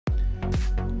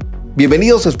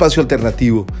Bienvenidos a Espacio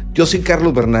Alternativo, yo soy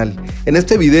Carlos Bernal. En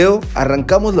este video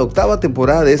arrancamos la 8ª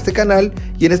temporada de este canal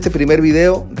y en este primer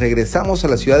video regresamos a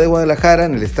la ciudad de Guadalajara,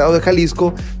 en el estado de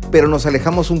Jalisco, pero nos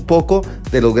alejamos un poco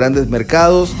de los grandes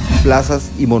mercados,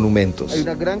 plazas y monumentos. Hay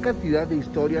una gran cantidad de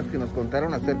historias que nos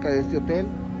contaron acerca de este hotel.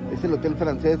 Es el Hotel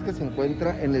Francés que se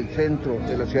encuentra en el centro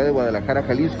de la ciudad de Guadalajara,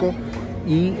 Jalisco,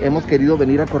 y hemos querido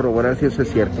venir a corroborar si eso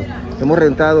es cierto. Hemos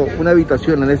rentado una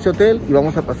habitación en este hotel y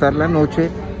vamos a pasar la noche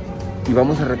y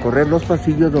vamos a recorrer los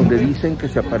pasillos donde dicen que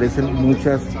se aparecen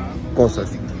muchas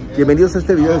cosas. Bienvenidos a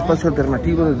este video de Espacio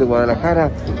Alternativo desde Guadalajara,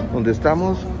 donde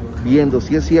estamos viendo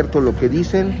si es cierto lo que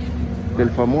dicen del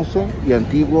famoso y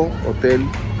antiguo Hotel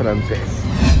Francés.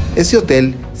 Este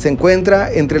hotel se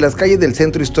encuentra entre las calles del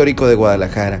centro histórico de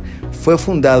Guadalajara. Fue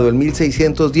fundado en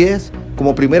 1610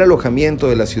 como primer alojamiento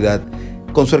de la ciudad.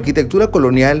 Con su arquitectura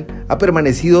colonial ha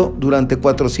permanecido durante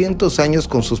 400 años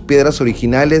con sus piedras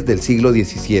originales del siglo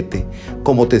XVII,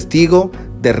 como testigo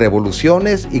de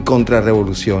revoluciones y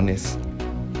contrarrevoluciones.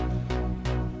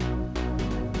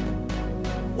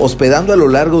 Hospedando a lo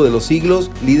largo de los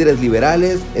siglos líderes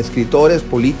liberales, escritores,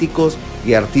 políticos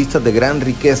y artistas de gran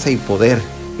riqueza y poder,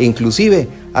 e inclusive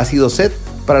ha sido set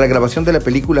para la grabación de la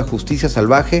película Justicia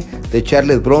Salvaje de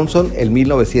Charles Bronson en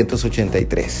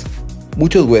 1983.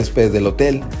 Muchos huéspedes del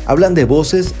hotel hablan de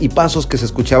voces y pasos que se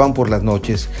escuchaban por las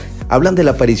noches. Hablan de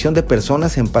la aparición de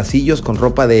personas en pasillos con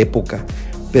ropa de época.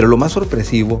 Pero lo más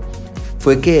sorpresivo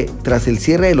fue que, tras el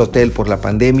cierre del hotel por la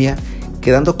pandemia,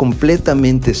 quedando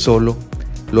completamente solo,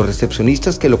 los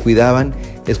recepcionistas que lo cuidaban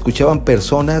escuchaban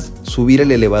personas subir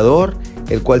el elevador,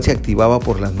 el cual se activaba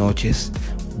por las noches.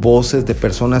 Voces de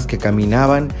personas que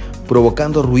caminaban,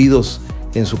 provocando ruidos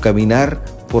en su caminar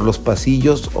por los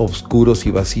pasillos oscuros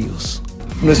y vacíos.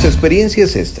 Nuestra experiencia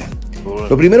es esta.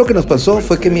 Lo primero que nos pasó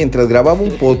fue que mientras grababa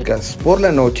un podcast por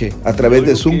la noche a través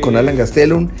de Zoom con Alan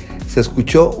Gastelum, se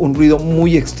escuchó un ruido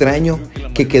muy extraño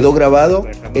que quedó grabado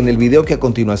en el video que a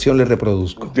continuación les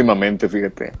reproduzco. Últimamente,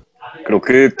 fíjate, creo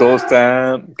que todo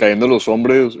está cayendo en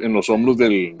los hombros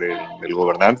del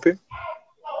gobernante,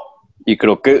 y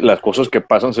creo que las cosas que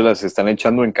pasan se las están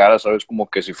echando en cara, ¿sabes? Como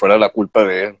que si fuera la culpa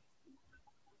de él.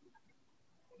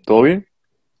 ¿Todo bien?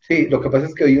 Sí, lo que pasa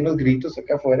es que oí unos gritos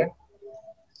acá afuera.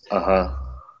 Ajá.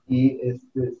 Y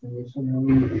se me hizo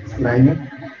muy extraño.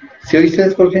 ¿Sí oíste,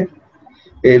 Jorge?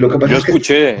 Lo que pasa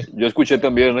Yo escuché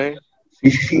también, ¿eh?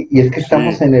 Sí, y es que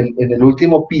estamos en el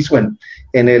último piso,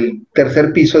 en el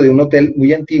tercer piso de un hotel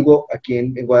muy antiguo aquí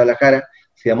en Guadalajara,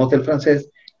 se llama Hotel Francés,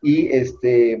 y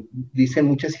dicen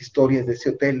muchas historias de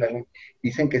ese hotel, ¿no?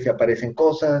 Dicen que se aparecen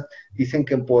cosas, dicen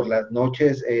que por las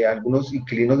noches algunos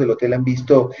inquilinos del hotel han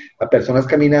visto a personas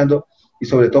caminando, y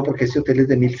sobre todo porque este hotel es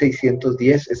de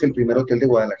 1610, es el primer hotel de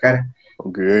Guadalajara.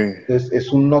 Okay. Entonces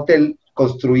es un hotel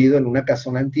construido en una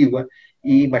casona antigua,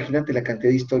 y imagínate la cantidad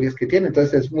de historias que tiene.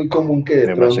 Entonces es muy común que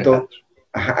de pronto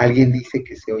alguien dice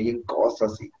que se oyen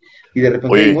cosas y de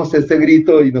repente vimos este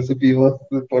grito y no supimos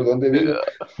por dónde vino.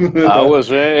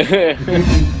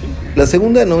 La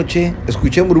segunda noche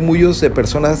escuché murmullos de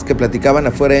personas que platicaban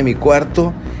afuera de mi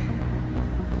cuarto,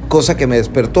 cosa que me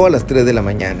despertó a las 3 de la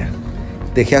mañana.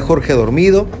 Dejé a Jorge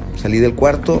dormido, salí del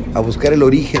cuarto a buscar el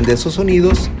origen de esos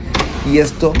sonidos y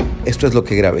esto es lo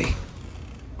que grabé.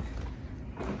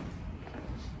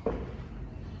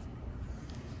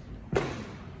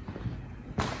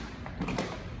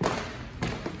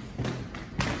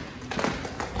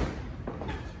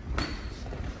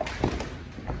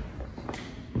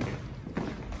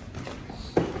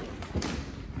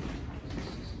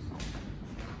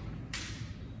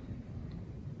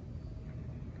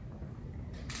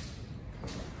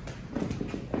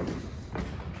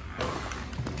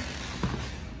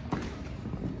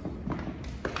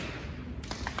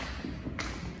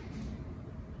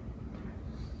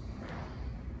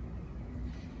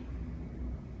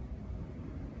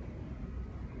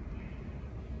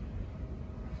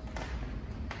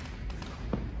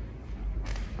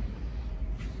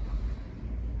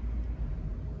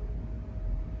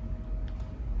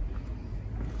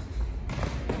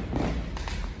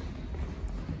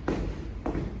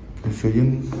 Se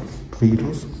oyen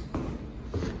ruidos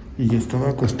y yo estaba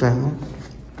acostado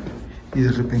y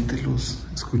de repente los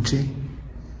escuché,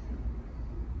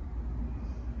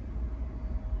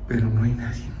 pero no hay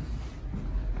nadie.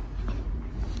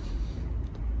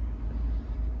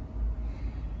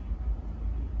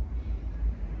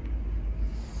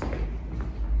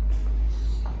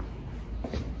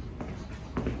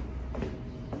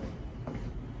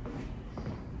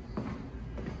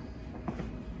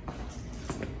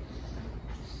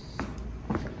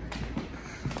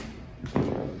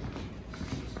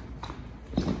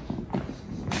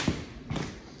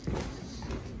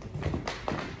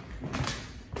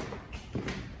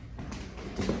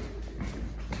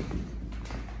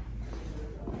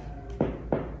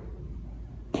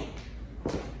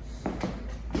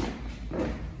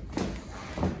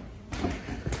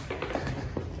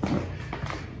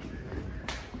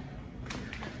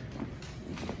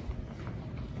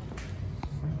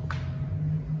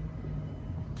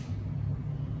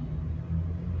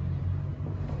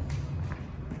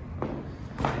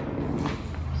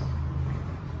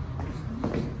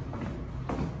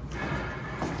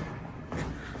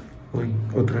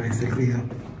 Otra vez el ruido.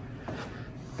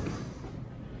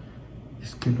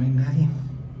 Es que no hay nadie.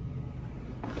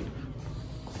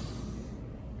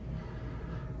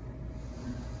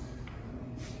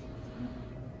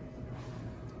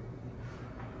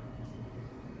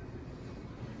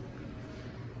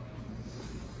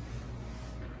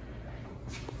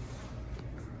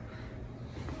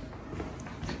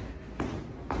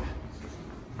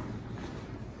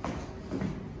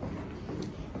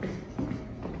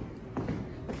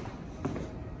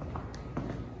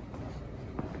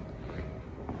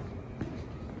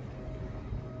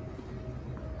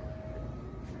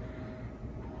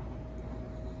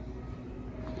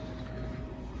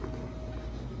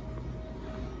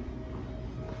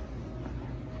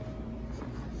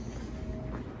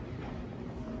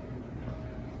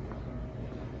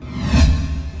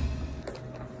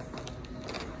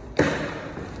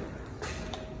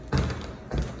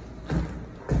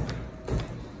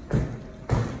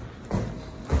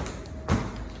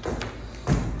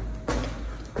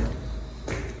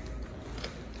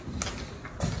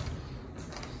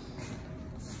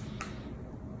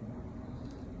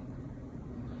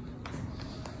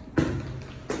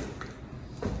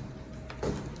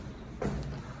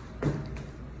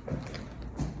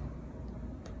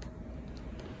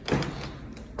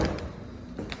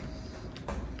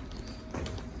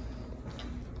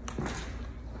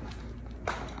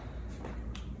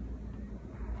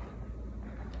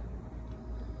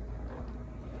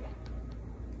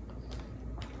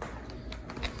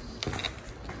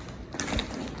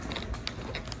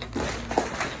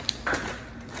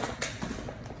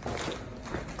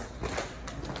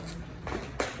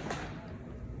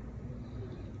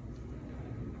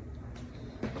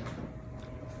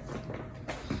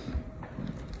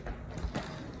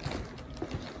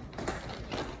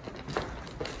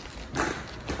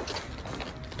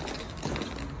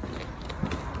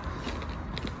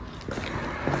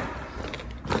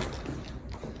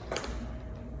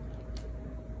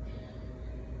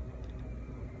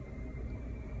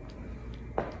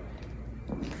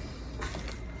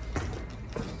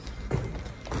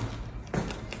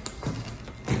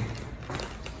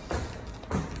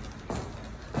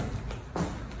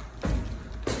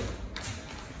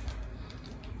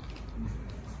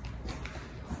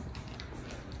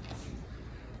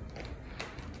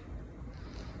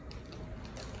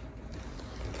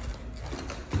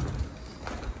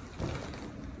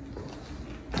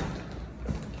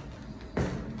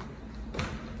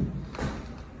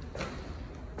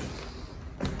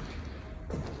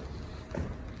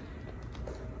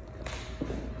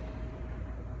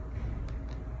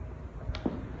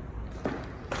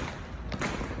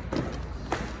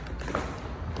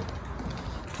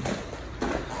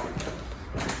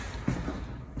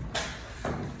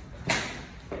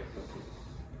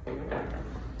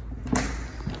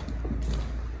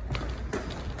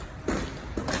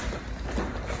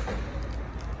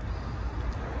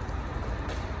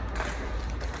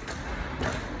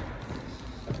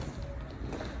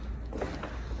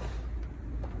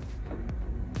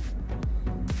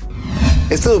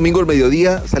 Este domingo al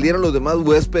mediodía salieron los demás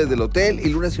huéspedes del hotel y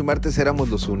lunes y martes éramos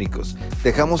los únicos.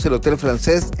 Dejamos el Hotel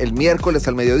Francés el miércoles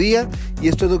al mediodía y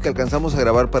esto es lo que alcanzamos a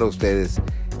grabar para ustedes.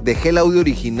 Dejé el audio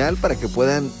original para que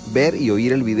puedan ver y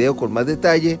oír el video con más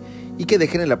detalle y que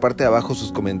dejen en la parte de abajo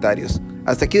sus comentarios.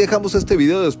 Hasta aquí dejamos este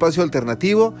video de Espacio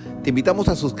Alternativo. Te invitamos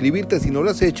a suscribirte si no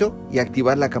lo has hecho y a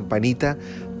activar la campanita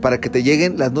para que te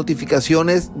lleguen las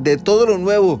notificaciones de todo lo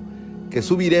nuevo que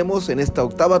subiremos en esta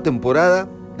 8ª temporada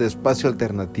de Espacio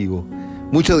Alternativo.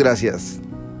 Muchas gracias.